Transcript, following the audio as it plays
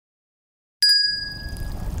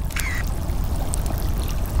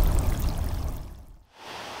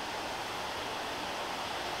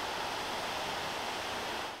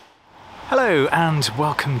Hello and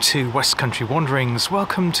welcome to West Country Wanderings.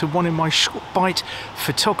 Welcome to one in my short bite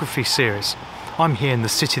photography series. I'm here in the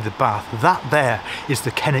city of the Bath. That there is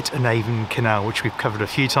the Kennet and Avon Canal, which we've covered a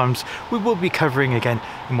few times. We will be covering again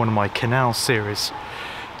in one of my canal series.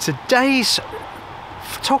 Today's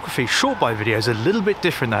photography short bite video is a little bit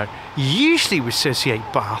different though. Usually we associate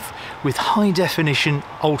Bath with high definition,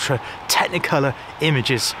 ultra technicolor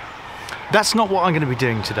images. That's not what I'm going to be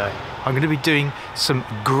doing today. I'm going to be doing some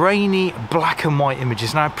grainy black and white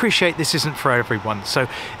images. Now I appreciate this isn't for everyone, so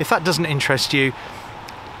if that doesn't interest you,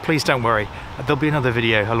 please don't worry. There'll be another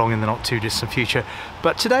video along in the not too distant future.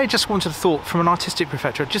 But today I just wanted a thought from an artistic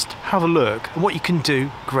perspective, just have a look at what you can do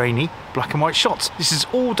grainy black and white shots. This is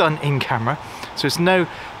all done in camera, so it's no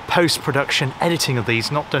post-production editing of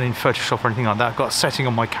these, not done in Photoshop or anything like that. I've got a setting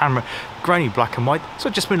on my camera, grainy black and white, so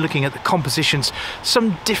I've just been looking at the compositions,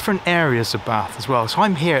 some different areas of Bath as well. So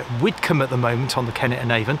I'm here at Widcombe at the moment on the Kennet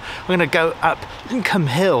and Avon. I'm going to go up Widcombe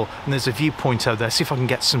Hill, and there's a viewpoint over there, see if I can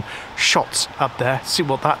get some shots up there, see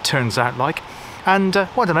what that turns out like. And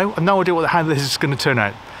well, I don't know, I've no idea how this is going to turn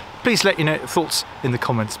out. Please let you know your thoughts in the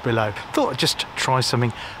comments below. Thought I'd just try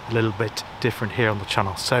something a little bit different here on the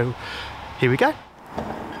channel. So here we go.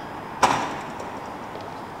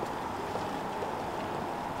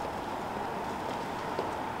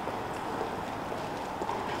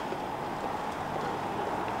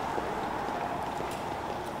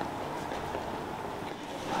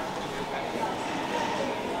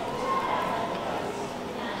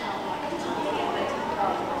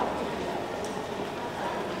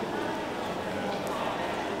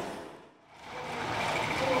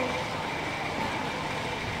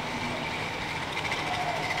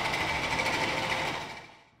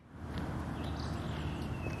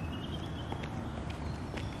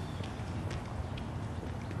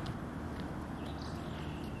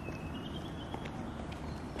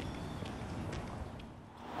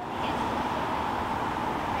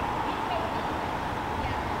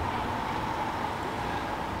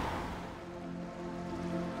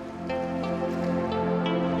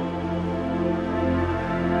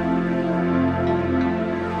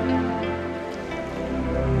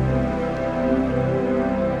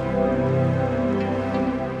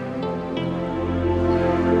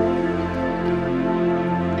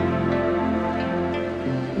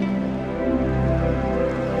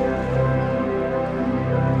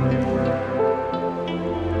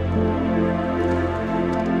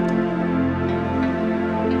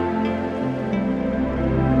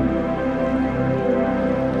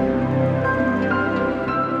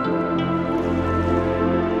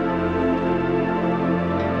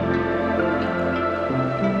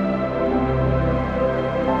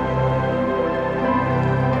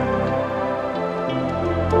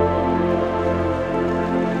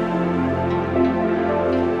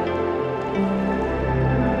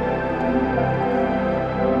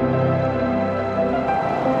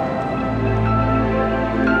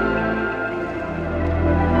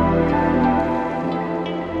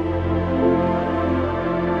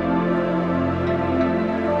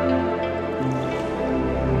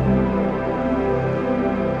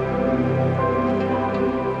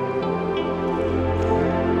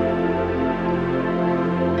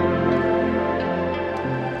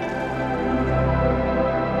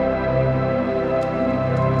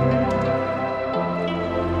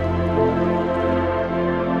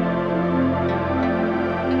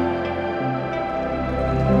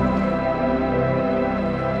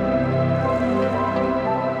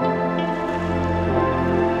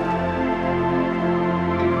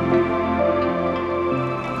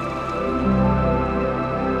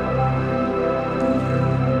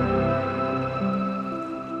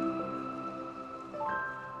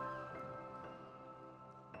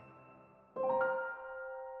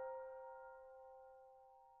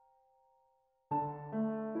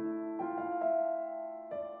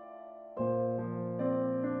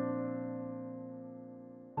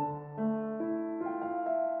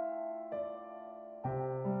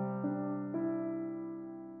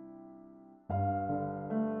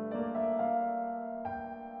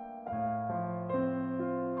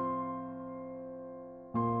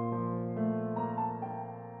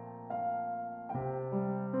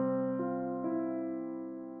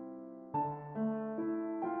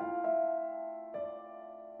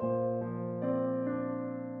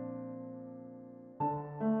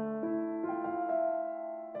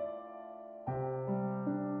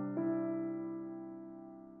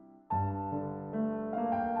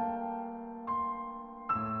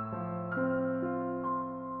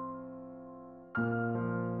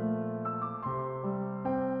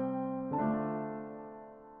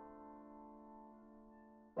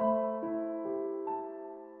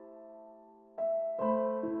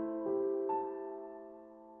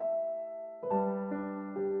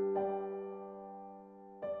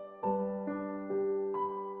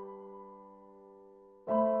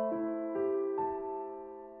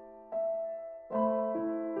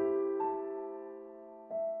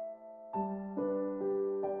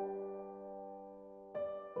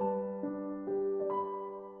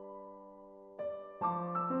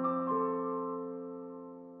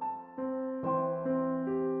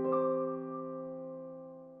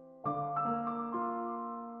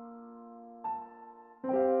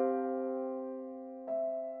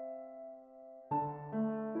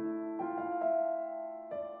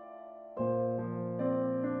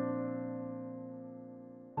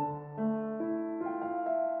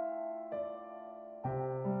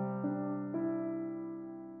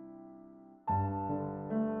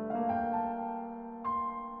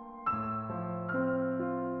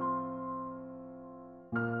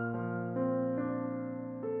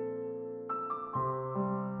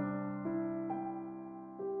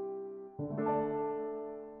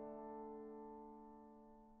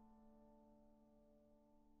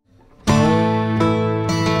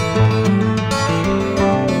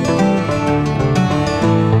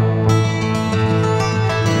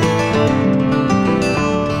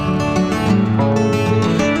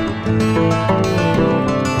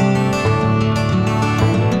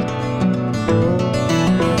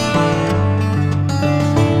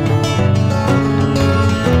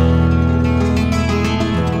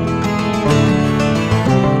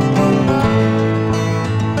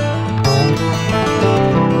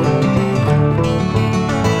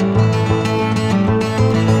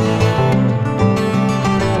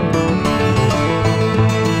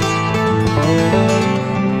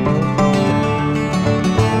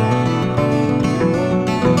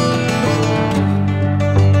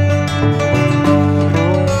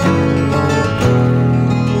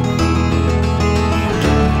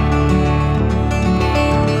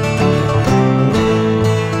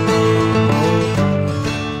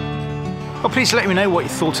 please let me know what you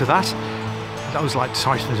thought of that. I always like to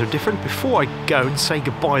try something different. Before I go and say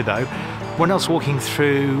goodbye though, when I was walking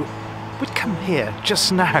through, we'd come here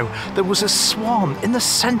just now, there was a swan in the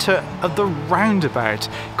centre of the roundabout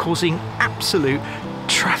causing absolute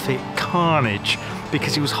traffic carnage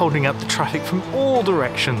because he was holding up the traffic from all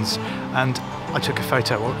directions, and I took a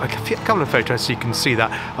photo, or a couple of photos so you can see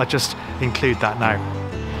that. I'll just include that now.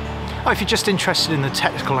 Oh, if you're just interested in the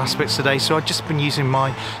technical aspects today, so I've just been using my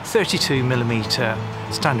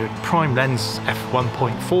 32mm standard prime lens,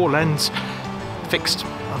 f1.4 lens, fixed,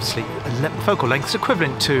 obviously focal length is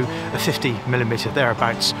equivalent to a 50mm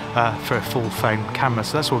thereabouts for a full frame camera,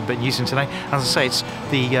 so that's what I've been using today. As I say, it's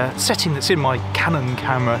the setting that's in my Canon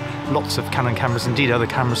camera. Lots of Canon cameras, indeed other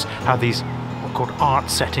cameras, have these called art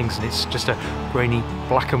settings, and it's just a grainy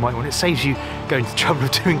black and white one. It saves you going to the trouble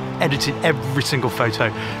of editing every single photo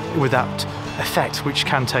without effect, which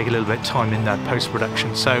can take a little bit of time in that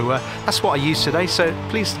post-production. So that's what I use today, so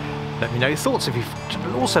please let me know your thoughts. If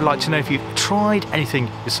you'd also like to know if you've tried anything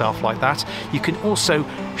yourself like that. You can also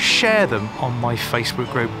share them on my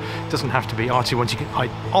Facebook group. It doesn't have to be arty ones, you can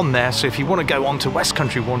on there, so if you want to go on to West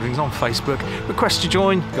Country Wanderings on Facebook, request to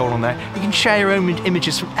join, go on there. You can share your own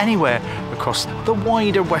images from anywhere across the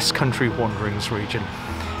wider West Country Wanderings region.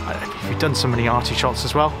 If you've done so many arty shots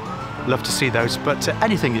as well, love to see those, but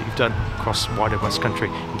anything that you've done across wider West Country.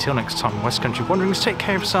 Until next time, West Country Wanderings, take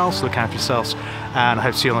care of yourselves, look after yourselves, and I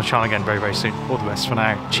hope to see you on the channel again very, very soon. All the best for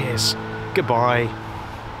now. Cheers. Goodbye.